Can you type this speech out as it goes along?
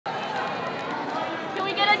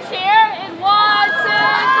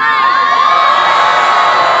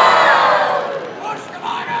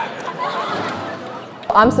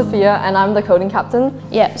I'm Sophia and I'm the coding captain.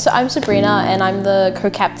 Yeah, so I'm Sabrina and I'm the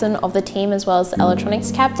co-captain of the team as well as the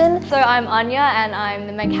electronics captain. So I'm Anya and I'm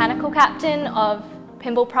the mechanical captain of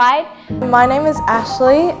Pymble Pride. My name is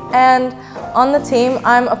Ashley and on the team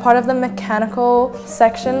I'm a part of the mechanical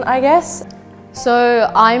section, I guess.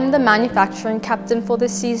 So I'm the manufacturing captain for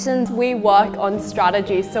this season. We work on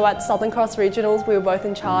strategy, so at Southern Cross Regionals we were both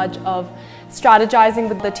in charge of strategizing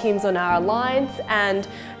with the teams on our lines and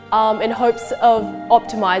in hopes of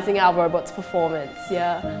optimizing our robots' performance,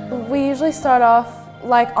 yeah. We usually start off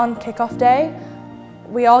like on kickoff day.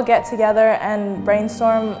 We all get together and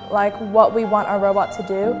brainstorm like what we want our robot to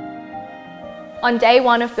do. On day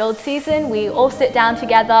one of build season, we all sit down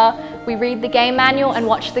together, we read the game manual and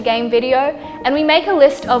watch the game video, and we make a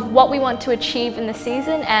list of what we want to achieve in the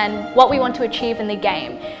season and what we want to achieve in the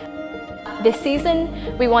game. This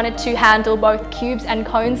season, we wanted to handle both cubes and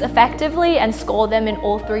cones effectively and score them in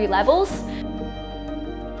all 3 levels.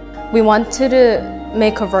 We wanted to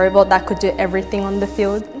make a robot that could do everything on the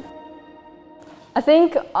field. I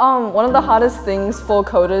think one of the hardest things for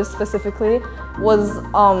coders specifically was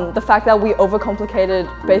the fact that we overcomplicated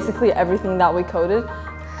basically everything that we coded.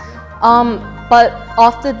 But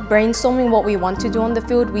after brainstorming what we want to do on the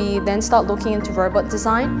field, we then start looking into robot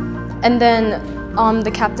design, and then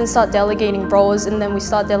the captains start delegating roles, and then we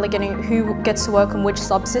start delegating who gets to work on which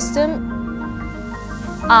subsystem.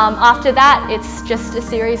 After that, it's just a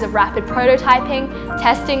series of rapid prototyping,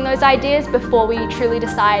 testing those ideas before we truly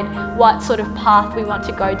decide what sort of path we want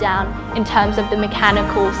to go down in terms of the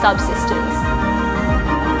mechanical subsystems.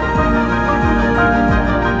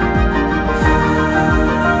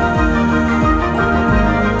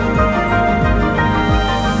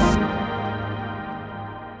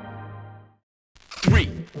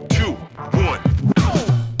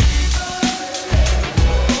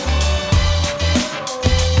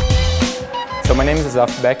 So my name is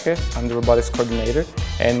Azaf Becker, I'm the robotics coordinator,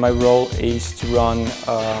 and my role is to run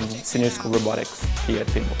senior school robotics here at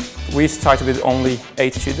Pymble. We started with only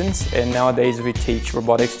 8 students, and nowadays we teach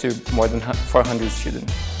robotics to more than 400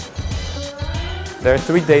 students. There are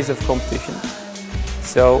 3 days of competition.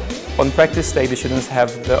 So on practice day, the students have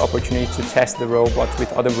the opportunity to test the robot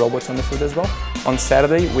with other robots on the field as well. On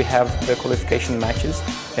Saturday, we have the qualification matches,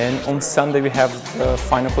 and on Sunday we have the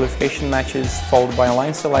final qualification matches followed by a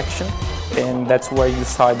line selection. And that's where you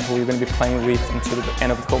decide who you're going to be playing with until the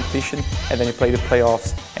end of the competition, and then you play the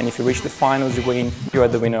playoffs, and if you reach the finals, you win, you are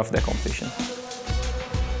the winner of the competition.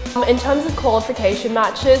 In terms of qualification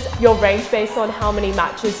matches, you're ranked based on how many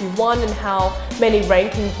matches you won and how many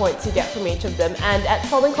ranking points you get from each of them. And at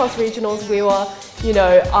Southern Cross Regionals, we were,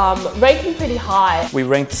 ranking pretty high. We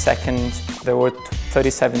ranked second, there were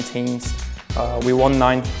 37 teams. We won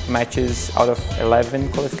 9 matches out of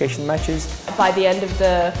 11 qualification matches. By the end of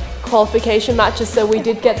the qualification matches, so we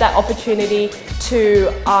did get that opportunity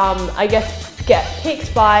to, I guess, get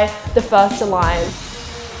picked by the first alliance.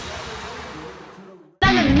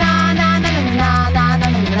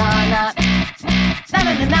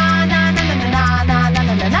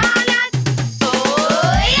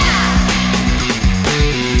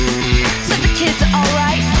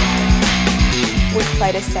 We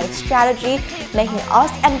played a safe strategy, making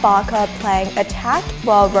us and Barker playing attack,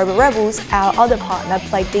 while Robo Rebels, our other partner,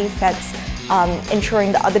 played defense,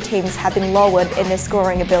 ensuring the other teams have been lowered in their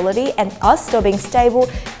scoring ability and us still being stable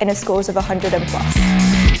in a scores of 100 and plus.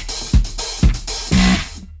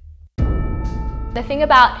 The thing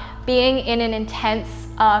about being in an intense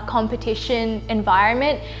competition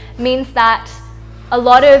environment means that a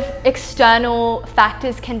lot of external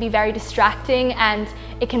factors can be very distracting and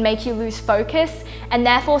it can make you lose focus, and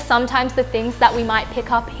therefore sometimes the things that we might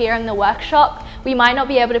pick up here in the workshop, we might not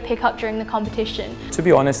be able to pick up during the competition. To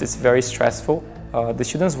be honest, it's very stressful. The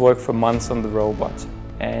students work for months on the robot,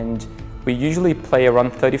 and we usually play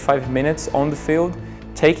around 35 minutes on the field.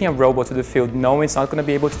 Taking a robot to the field knowing it's not going to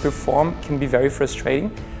be able to perform can be very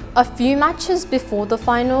frustrating. A few matches before the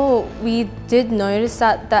final, we did notice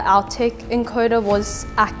that the outtake encoder was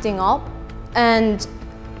acting up, and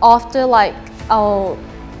after our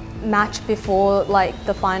match before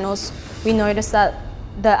the finals, we noticed that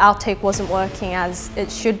the outtake wasn't working as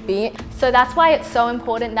it should be. So that's why it's so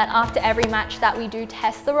important that after every match that we do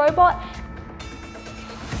test the robot.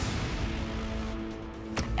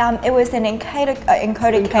 It was an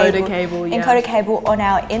encoded cable on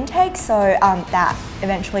our intake, so that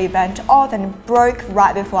eventually bent off and broke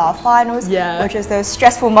right before our finals, which was a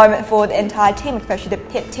stressful moment for the entire team, especially the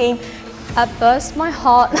pit team. At first, my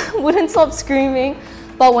heart wouldn't stop screaming,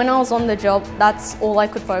 but when I was on the job, that's all I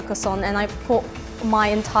could focus on, and I put my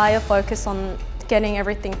entire focus on getting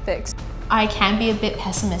everything fixed. I can be a bit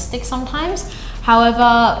pessimistic sometimes.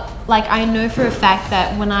 However, like I know for a fact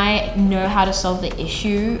that when I know how to solve the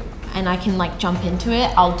issue and I can like jump into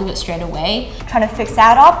it, I'll do it straight away. Trying to fix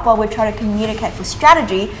that up while we're trying to communicate for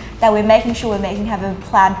strategy, that we're making sure we're having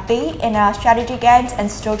plan B in our strategy games and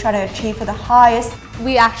still trying to achieve for the highest.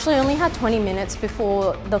 We actually only had 20 minutes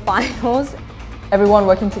before the finals. Everyone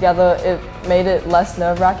working together, it made it less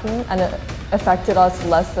nerve-wracking and it affected us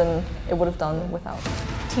less than it would have done without.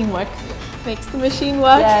 Teamwork makes the machine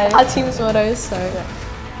work. Yeah. Our team's motto, so. Yeah.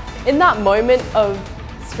 In that moment of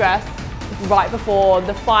stress, right before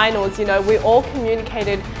the finals, you know, we all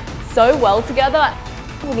communicated so well together.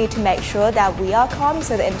 We need to make sure that we are calm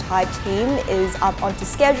so the entire team is up onto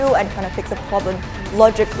schedule and trying to fix a problem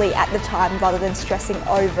logically at the time rather than stressing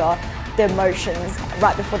over the emotions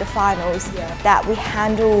right before the finals. Yeah. That we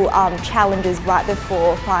handle challenges right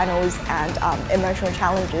before finals and emotional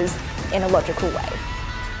challenges in a logical way.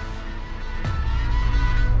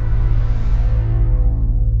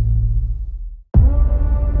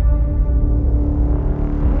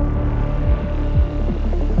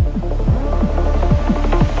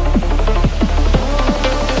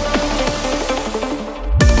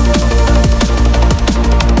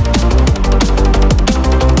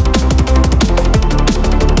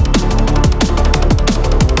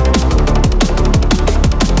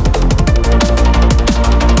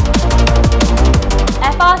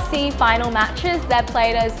 Final matches, they're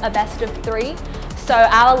played as a best of 3. So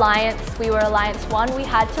our alliance, we were Alliance 1, we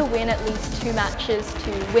had to win at least 2 matches to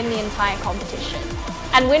win the entire competition.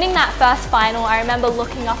 And winning that first final, I remember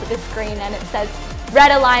looking up at the screen and it says,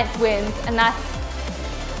 Red Alliance wins, and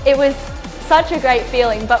it was such a great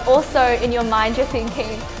feeling, but also in your mind you're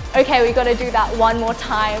thinking, okay, we got to do that one more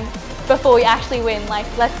time before we actually win, like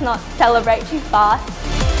let's not celebrate too fast.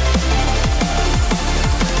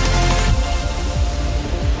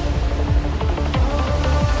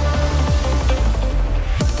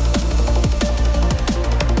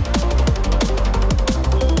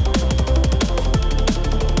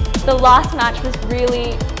 The last match was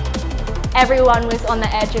really, everyone was on the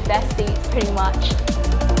edge of their seats pretty much.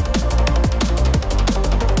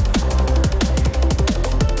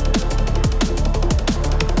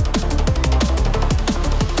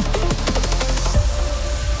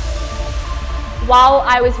 While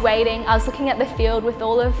I was waiting, I was looking at the field with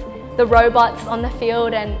all of the robots on the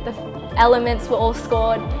field and the elements were all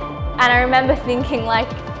scored. And I remember thinking like,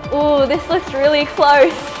 ooh, this looks really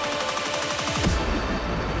close.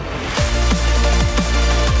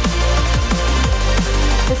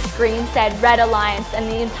 The screen said Red Alliance and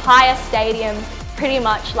the entire stadium pretty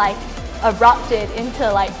much like erupted into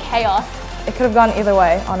like chaos. It could have gone either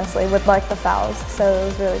way, honestly, with like the fouls, so it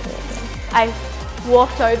was really cool. I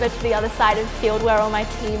walked over to the other side of the field where all my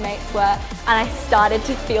teammates were and I started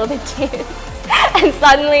to feel the tears. And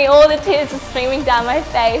suddenly all the tears were streaming down my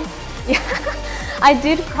face. Yeah, I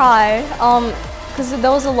did cry because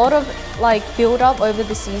there was a lot of like build up over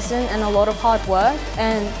the season and a lot of hard work,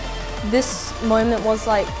 and this moment was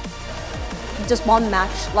like just one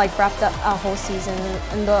match like wrapped up our whole season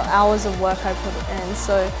and the hours of work I put in,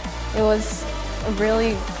 so it was a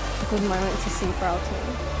really good moment to see for our team.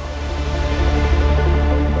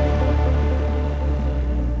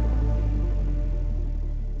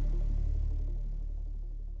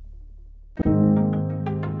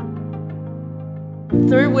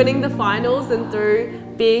 Through winning the finals and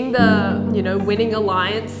through being the, winning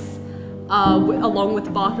alliance along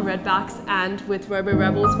with Barker Redbacks and with Robo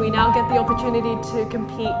Rebels, we now get the opportunity to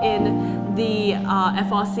compete in the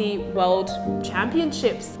FRC World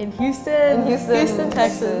Championships in Houston,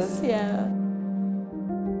 Texas. Yeah.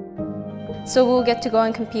 So we'll get to go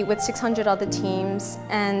and compete with 600 other teams,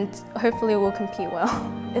 and hopefully we'll compete well.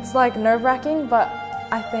 It's like nerve-wracking, but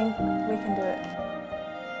I think we can do it.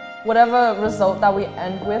 Whatever result that we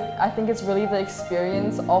end with, I think it's really the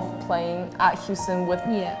experience of playing at Houston with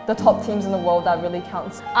the top teams in the world that really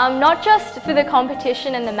counts. Not just for the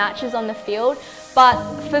competition and the matches on the field, but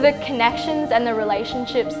for the connections and the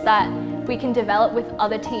relationships that we can develop with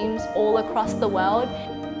other teams all across the world.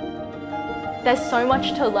 There's so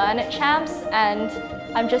much to learn at Champs and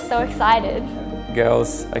I'm just so excited.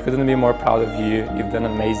 Girls, I couldn't be more proud of you. You've done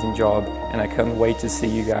an amazing job and I can't wait to see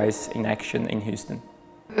you guys in action in Houston.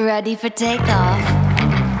 Ready for takeoff.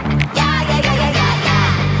 Yeah, yeah, yeah, yeah, yeah, yeah.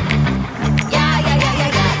 Yeah, yeah, yeah, yeah,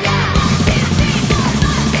 yeah, yeah.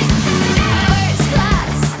 First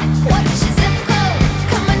class, watch your zip code.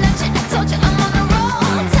 Coming at you, I told you I'm on a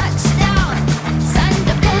roll. Touchdown, signed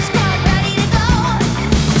the postcard, ready to go.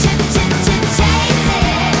 Chip, chip, chip, chase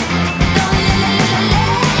it. Don't let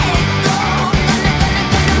it go.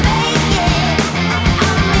 Gonna make it.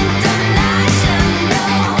 I'm in tonight.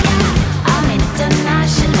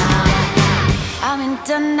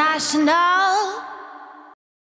 international.